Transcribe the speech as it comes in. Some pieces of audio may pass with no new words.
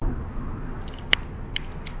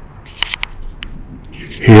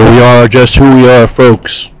Here we are, just who we are,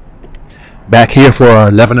 folks. Back here for our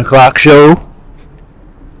 11 o'clock show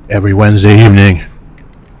every Wednesday evening.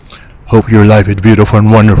 Hope your life is beautiful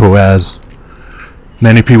and wonderful, as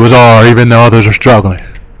many people's are, even though others are struggling.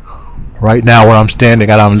 Right now, where I'm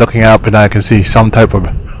standing and I'm looking up and I can see some type of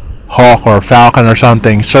hawk or falcon or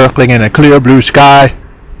something circling in a clear blue sky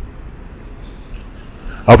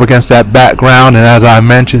up against that background. And as I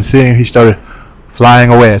mentioned, seeing he started flying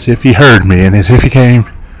away as if he heard me and as if he came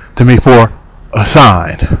to me for a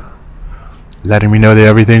sign, letting me know that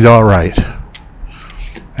everything's all right.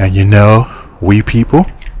 And you know, we people,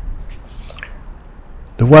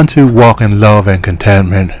 the ones who walk in love and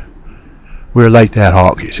contentment, we're like that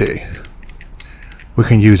hawk, you see. We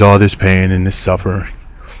can use all this pain and this suffering.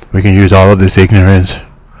 We can use all of this ignorance.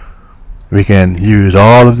 We can use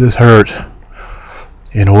all of this hurt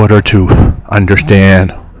in order to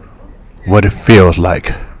understand what it feels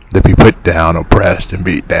like to be put down, oppressed, and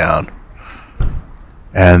beat down.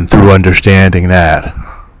 And through understanding that,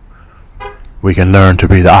 we can learn to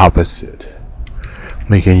be the opposite.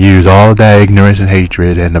 We can use all of that ignorance and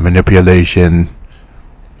hatred and the manipulation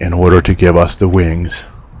in order to give us the wings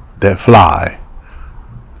that fly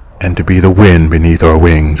and to be the wind beneath our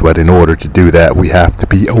wings. But in order to do that, we have to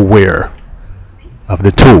be aware of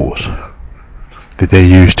the tools that they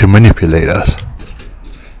use to manipulate us.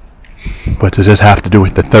 What does this have to do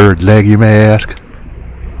with the third leg, you may ask?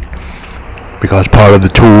 Because part of the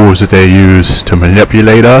tools that they use to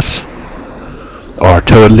manipulate us are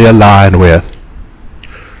totally aligned with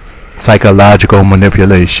psychological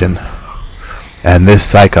manipulation. And this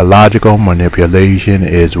psychological manipulation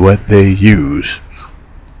is what they use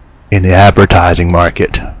in the advertising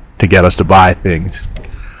market to get us to buy things,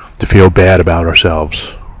 to feel bad about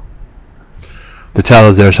ourselves, to tell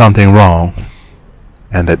us there's something wrong,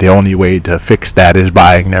 and that the only way to fix that is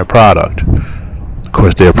buying their product. Of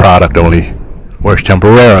course, their product only works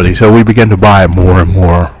temporarily, so we begin to buy more and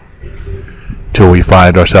more till we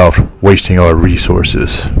find ourselves wasting our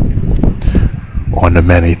resources on the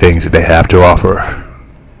many things that they have to offer.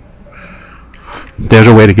 There's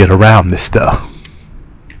a way to get around this stuff.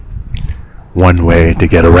 One way to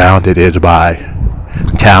get around it is by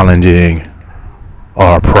challenging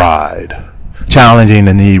our pride, challenging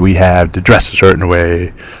the need we have to dress a certain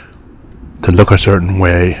way, to look a certain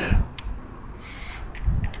way,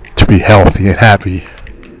 to be healthy and happy.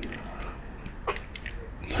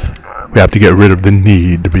 We have to get rid of the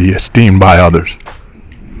need to be esteemed by others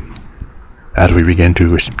as we begin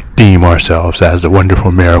to esteem ourselves as the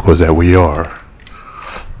wonderful miracles that we are.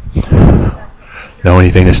 The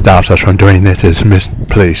only thing that stops us from doing this is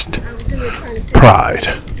misplaced pride,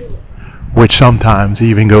 which sometimes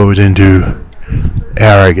even goes into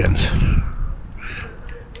arrogance.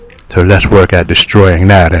 So let's work at destroying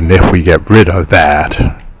that, and if we get rid of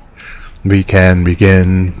that, we can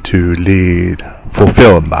begin to lead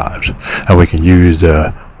fulfilled lives, and we can use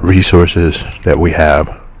the resources that we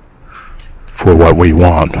have for what we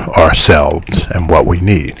want ourselves and what we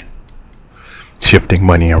need. Shifting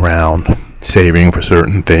money around, saving for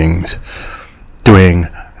certain things, doing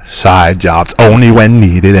side jobs only when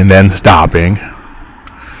needed and then stopping.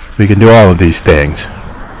 We can do all of these things,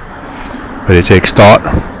 but it takes thought,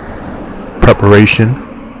 preparation,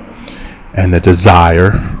 and the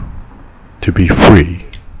desire to be free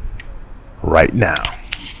right now.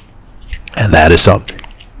 And that is something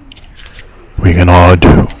we can all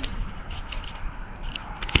do.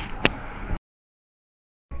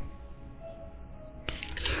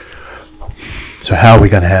 So how are we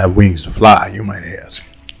going to have wings to fly, you might ask,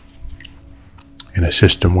 in a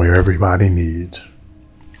system where everybody needs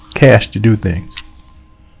cash to do things?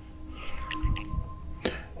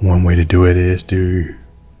 One way to do it is to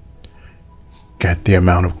get the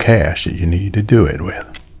amount of cash that you need to do it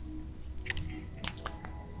with.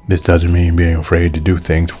 This doesn't mean being afraid to do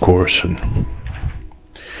things, of course, and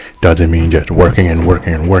doesn't mean just working and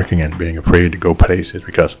working and working and being afraid to go places,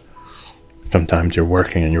 because sometimes you're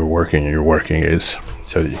working and you're working and you're working is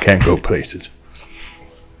so that you can't go places.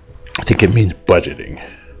 I think it means budgeting,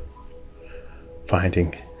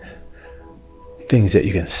 finding things that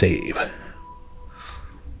you can save,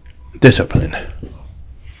 discipline.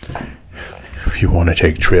 If you want to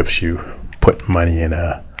take trips, you put money in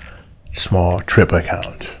a small trip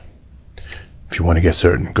account. If you want to get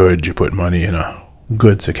certain goods, you put money in a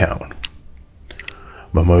goods account.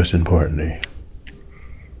 But most importantly,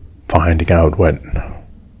 finding out what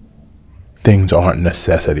things aren't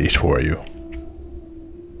necessities for you.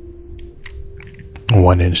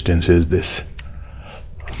 One instance is this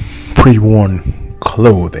pre-worn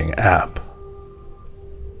clothing app.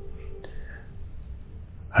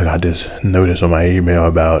 I got this notice on my email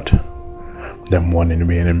about them wanting to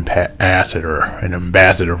be an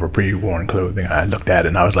ambassador for pre-worn clothing. I looked at it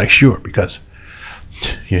and I was like, sure, because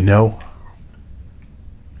you know,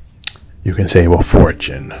 you can save a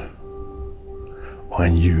fortune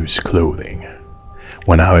on used clothing.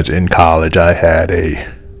 When I was in college, I had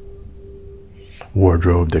a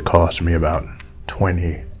wardrobe that cost me about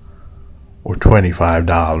 $20 or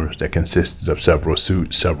 $25 that consisted of several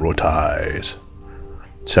suits, several ties,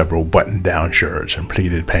 several button-down shirts, and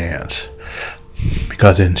pleated pants.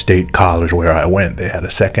 Because in State College where I went, they had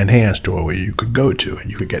a second-hand store where you could go to and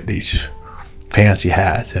you could get these fancy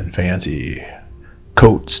hats and fancy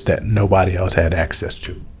coats that nobody else had access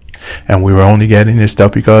to. And we were only getting this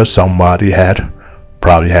stuff because somebody had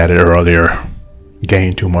probably had it earlier,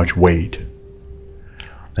 gained too much weight,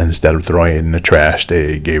 and instead of throwing it in the trash,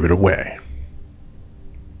 they gave it away.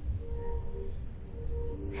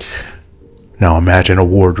 Now imagine a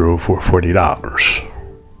wardrobe for $40.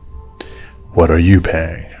 What are you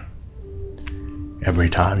paying? Every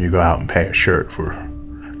time you go out and go buy a shirt, for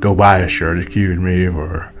 $20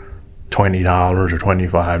 or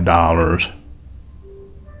 $25,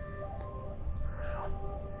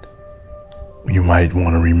 you might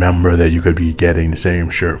want to remember that you could be getting the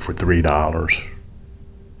same shirt for $3.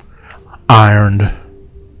 Ironed,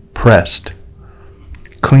 pressed,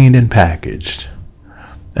 cleaned and packaged,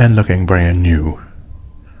 and looking brand new.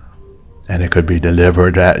 And it could be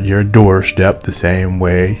delivered at your doorstep the same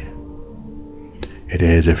way it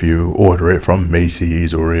is if you order it from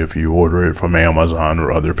Macy's or if you order it from Amazon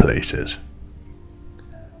or other places.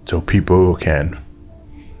 So people can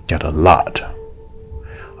get a lot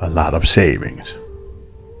of savings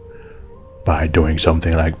by doing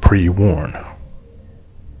something like pre-worn.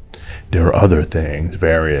 There are other things,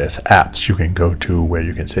 various apps you can go to where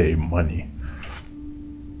you can save money.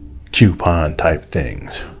 Coupon type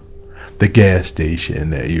things. The gas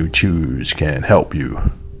station that you choose can help you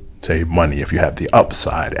save money if you have the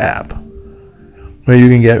Upside app, where you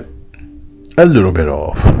can get a little bit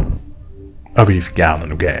off of each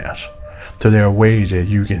gallon of gas. So there are ways that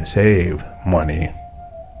you can save money.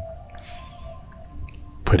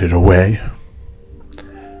 Put it away.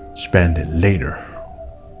 Spend it later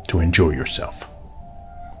to enjoy yourself.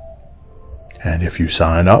 And if you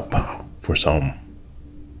sign up for some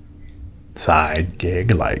side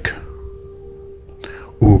gig like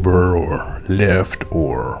Uber or Lyft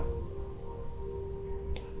or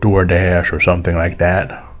DoorDash or something like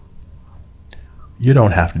that, you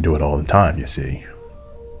don't have to do it all the time, you see.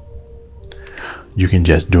 You can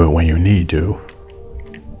just do it when you need to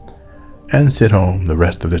and sit home the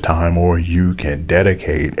rest of the time, or you can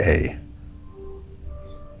dedicate a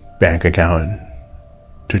bank account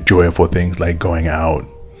to joyful things like going out,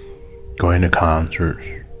 going to concerts,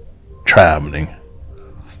 traveling,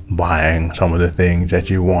 buying some of the things that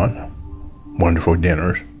you want, wonderful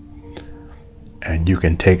dinners, and you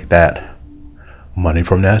can take that money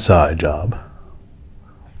from that side job,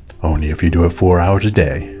 only if you do it 4 hours a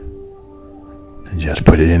day, and just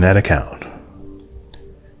put it in that account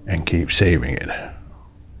and keep saving it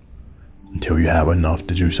until you have enough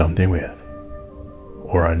to do something with,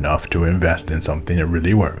 or enough to invest in something that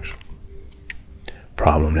really works.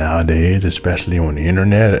 Problem nowadays, especially on the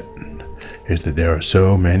internet, is that there are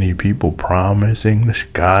so many people promising the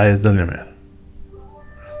sky is the limit.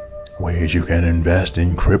 Ways you can invest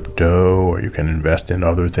in crypto, or you can invest in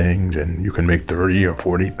other things, and you can make $30,000 or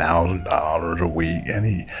 $40,000 a week.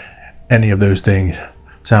 Any of those things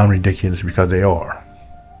sound ridiculous because they are.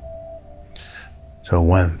 So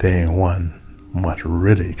one thing one must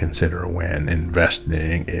really consider when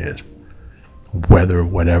investing is whether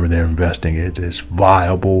whatever they're investing is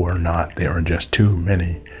viable or not. There are just too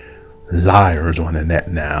many liars on the net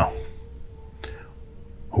now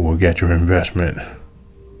who will get your investment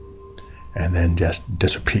and then just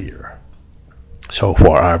disappear. So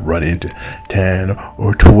far I've run into 10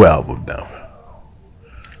 or 12 of them.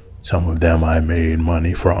 Some of them I made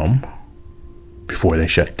money from before they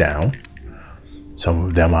shut down. Some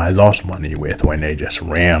of them I lost money with when they just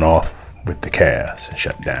ran off with the cash and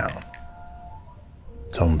shut down.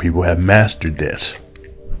 Some people have mastered this.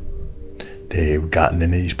 They've gotten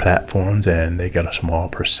in these platforms and they get a small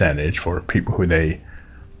percentage for people who they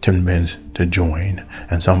convince to join.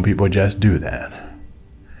 And some people just do that.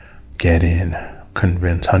 Get in,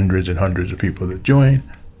 convince hundreds and hundreds of people to join.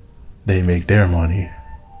 They make their money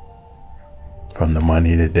from the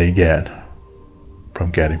money that they get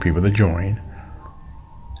from getting people to join.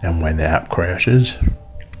 And when the app crashes,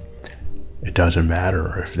 it doesn't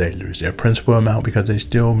matter if they lose their principal amount because they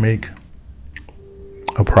still make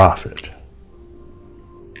a profit.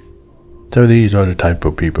 So these are the type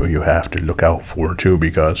of people you have to look out for too,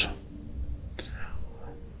 because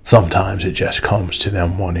sometimes it just comes to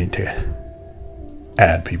them wanting to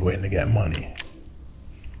add people in to get money.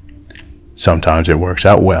 Sometimes it works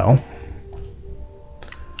out well.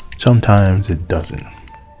 Sometimes it doesn't.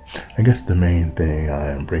 I guess the main thing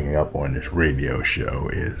I am bringing up on this radio show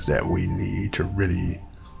is that we need to really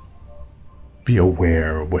be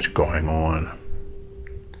aware of what's going on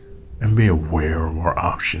and be aware of our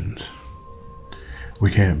options. We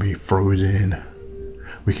can't be frozen.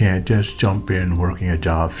 We can't just jump in working a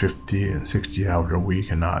job 50 and 60 hours a week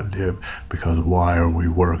and not live, because why are we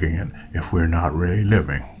working if we're not really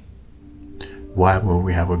living? Why will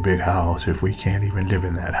we have a big house if we can't even live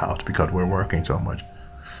in that house because we're working so much?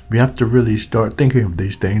 We have to really start thinking of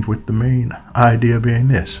these things, with the main idea being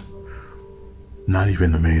this. Not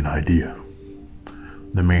even the main idea.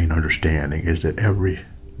 The main understanding is that every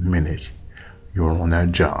minute you're on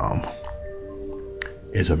that job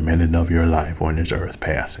is a minute of your life on this earth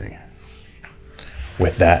passing.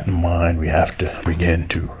 With that in mind, we have to begin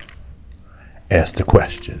to ask the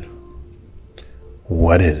question,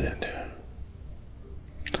 what is it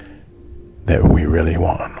that we really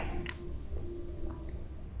want?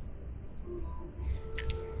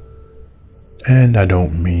 And I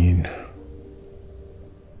don't mean,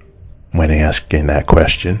 when asking that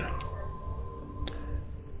question,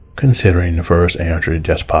 considering the first answer that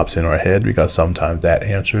just pops in our head, because sometimes that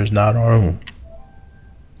answer is not our own.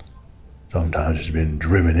 Sometimes it's been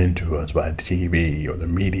driven into us by the TV or the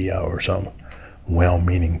media or some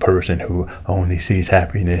well-meaning person who only sees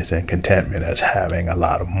happiness and contentment as having a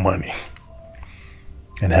lot of money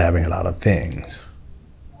and having a lot of things.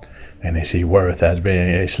 And they see worth as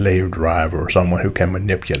being a slave driver or someone who can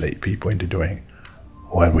manipulate people into doing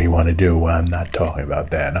what we want to do. Well, I'm not talking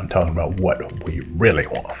about that. I'm talking about what we really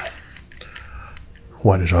want.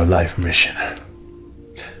 What is our life mission?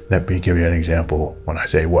 Let me give you an example when I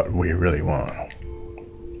say what we really want.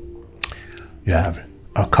 You have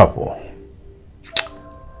a couple.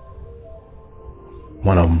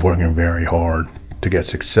 One of them working very hard to get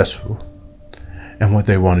successful. And what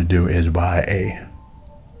they want to do is buy a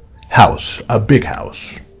house, a big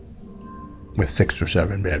house, with 6 or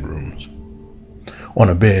 7 bedrooms on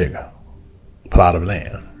a big plot of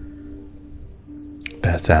land.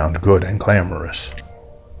 That sounds good and glamorous,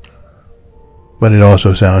 but it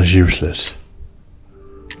also sounds useless.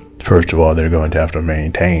 First of all, they're going to have to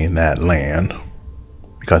maintain that land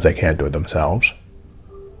because they can't do it themselves.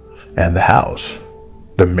 And the house,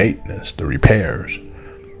 the maintenance, the repairs,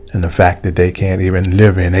 and the fact that they can't even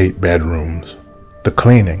live in 8 bedrooms, the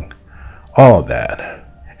cleaning, all of that,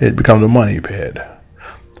 it becomes a money pit.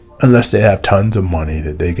 Unless they have tons of money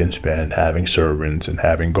that they can spend having servants and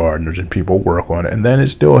having gardeners and people work on it, and then it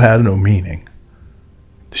still has no meaning.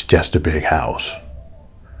 It's just a big house.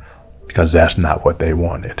 Because that's not what they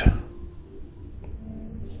wanted.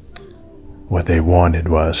 What they wanted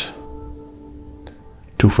was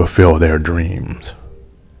to fulfill their dreams.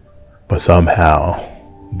 But somehow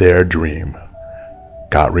their dream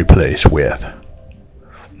got replaced with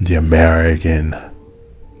the American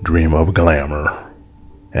dream of glamour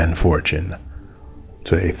and fortune.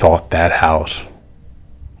 So they thought that house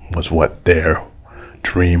was what their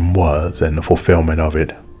dream was and the fulfillment of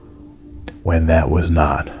it, when that was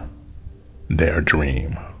not their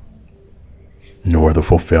dream, nor the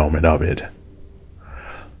fulfillment of it.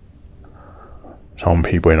 Some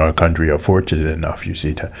people in our country are fortunate enough, you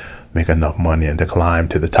see, to make enough money and to climb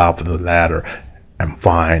to the top of the ladder and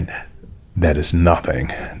find that it's nothing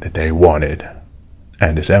that they wanted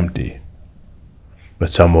and it's empty. But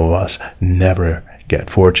some of us never get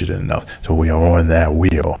fortunate enough, so we are on that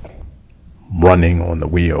wheel, running on the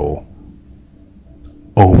wheel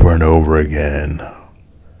over and over again,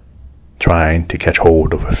 trying to catch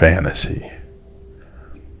hold of a fantasy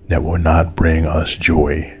that will not bring us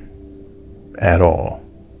joy at all.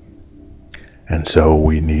 And so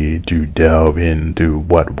we need to delve into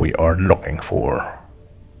what we are looking for.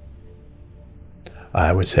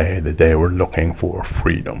 I would say that they were looking for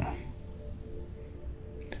freedom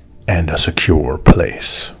and a secure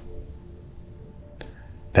place.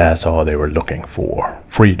 That's all they were looking for.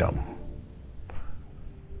 Freedom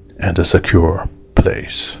and a secure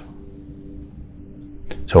place.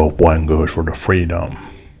 So if one goes for the freedom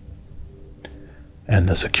and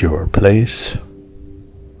the secure place,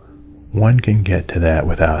 one can get to that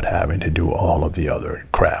without having to do all of the other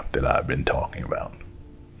crap that I've been talking about.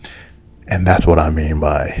 And that's what I mean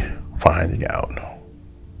by finding out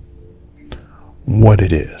what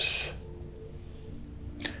it is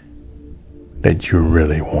that you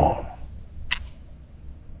really want.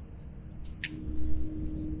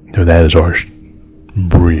 So that is our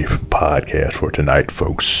brief podcast for tonight,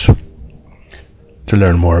 folks. To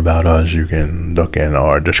learn more about us, you can look in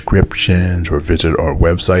our descriptions or visit our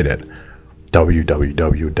website at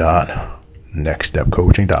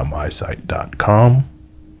www.nextstepcoaching.mysite.com.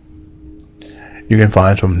 You can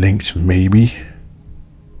find some links maybe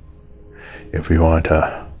if you want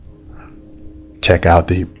to check out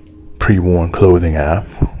the pre-worn clothing app.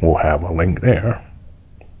 We'll have a link there.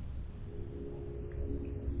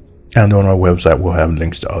 And on our website we'll have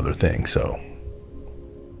links to other things. So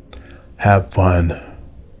have fun,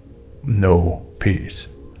 know peace,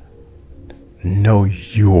 know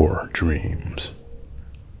your dreams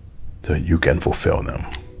so you can fulfill them.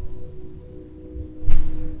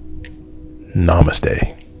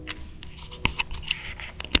 Namaste.